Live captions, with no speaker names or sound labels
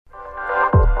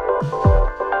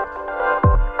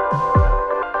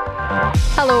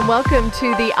Hello and welcome to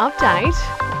the update.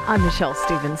 I'm Michelle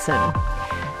Stevenson.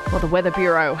 Well, the Weather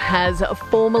Bureau has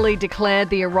formally declared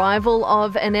the arrival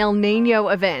of an El Nino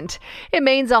event. It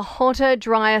means a hotter,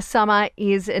 drier summer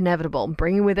is inevitable,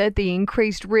 bringing with it the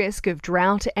increased risk of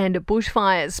drought and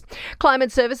bushfires.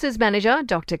 Climate Services Manager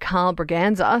Dr. Carl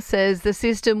Braganza says the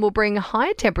system will bring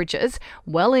higher temperatures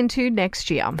well into next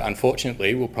year.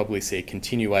 Unfortunately, we'll probably see a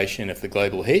continuation of the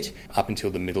global heat up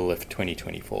until the middle of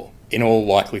 2024. In all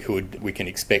likelihood, we can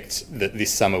expect that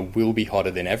this summer will be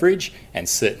hotter than average and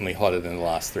certainly hotter than the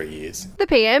last 3 years. The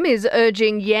PM is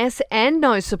urging yes and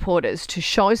no supporters to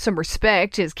show some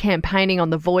respect as campaigning on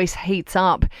The Voice heats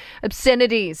up.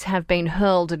 Obscenities have been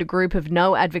hurled at a group of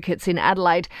no advocates in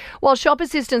Adelaide, while shop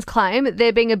assistants claim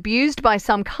they're being abused by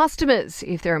some customers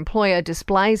if their employer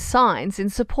displays signs in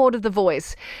support of The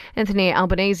Voice. Anthony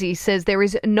Albanese says there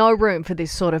is no room for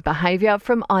this sort of behaviour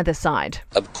from either side.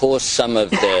 Of course, some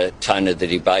of the tone of the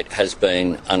debate has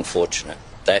been unfortunate.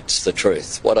 That's the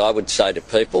truth. What I would say to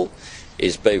people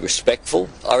is be respectful.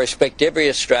 I respect every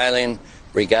Australian,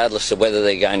 regardless of whether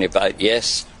they're going to vote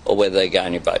yes or whether they're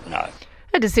going to vote no.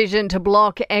 A decision to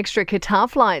block extra Qatar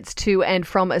flights to and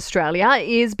from Australia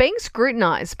is being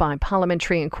scrutinised by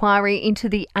parliamentary inquiry into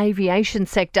the aviation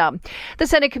sector. The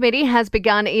Senate committee has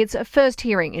begun its first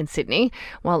hearing in Sydney,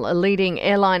 while a leading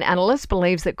airline analyst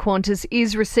believes that Qantas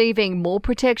is receiving more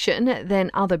protection than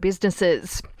other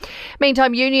businesses.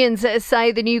 Meantime, unions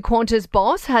say the new Qantas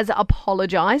boss has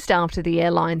apologised after the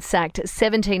airline sacked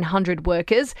 1,700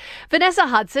 workers. Vanessa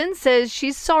Hudson says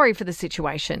she's sorry for the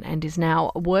situation and is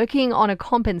now working on a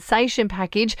compensation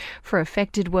package for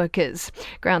affected workers.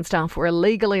 Ground staff were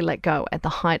illegally let go at the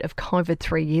height of COVID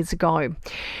 3 years ago.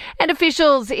 And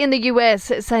officials in the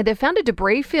US say they found a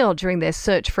debris field during their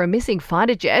search for a missing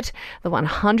fighter jet. The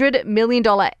 $100 million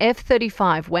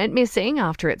F-35 went missing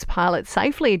after its pilot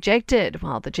safely ejected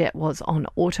while the jet was on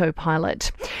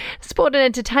autopilot. Sport and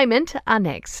entertainment are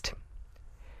next.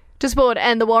 To sport,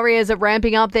 and the Warriors are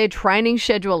ramping up their training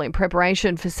schedule in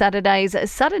preparation for Saturday's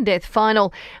sudden death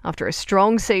final. After a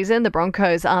strong season, the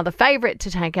Broncos are the favourite to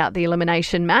take out the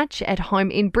elimination match at home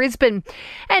in Brisbane.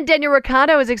 And Daniel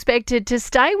Ricciardo is expected to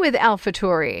stay with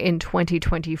AlphaTauri in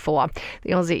 2024. The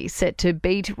Aussie set to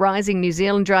beat rising New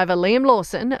Zealand driver Liam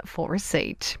Lawson for a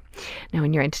seat. Now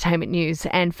in your entertainment news,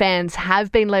 and fans have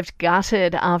been left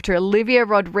gutted after Olivia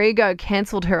Rodrigo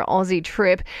cancelled her Aussie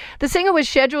trip. The singer was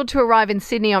scheduled to arrive in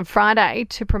Sydney on Friday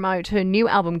to promote her new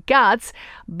album Guts,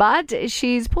 but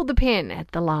she's pulled the pin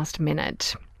at the last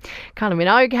minute. Kylie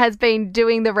Minogue has been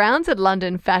doing the rounds at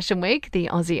London Fashion Week, the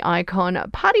Aussie icon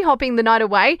party hopping the night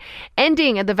away,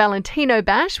 ending at the Valentino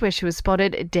Bash where she was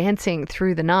spotted dancing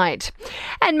through the night.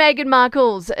 And Meghan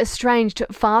Markle's estranged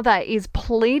father is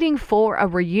pleading for a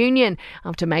reunion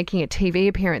after making a TV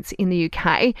appearance in the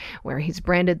UK where he's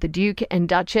branded the Duke and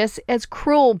Duchess as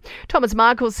cruel. Thomas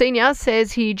Markle Sr.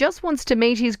 says he just wants to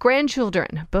meet his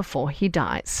grandchildren before he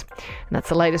dies. And that's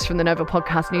the latest from the Nova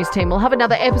Podcast News team. We'll have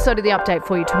another episode of The Update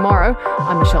for you tomorrow.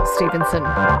 I'm Michelle Stevenson.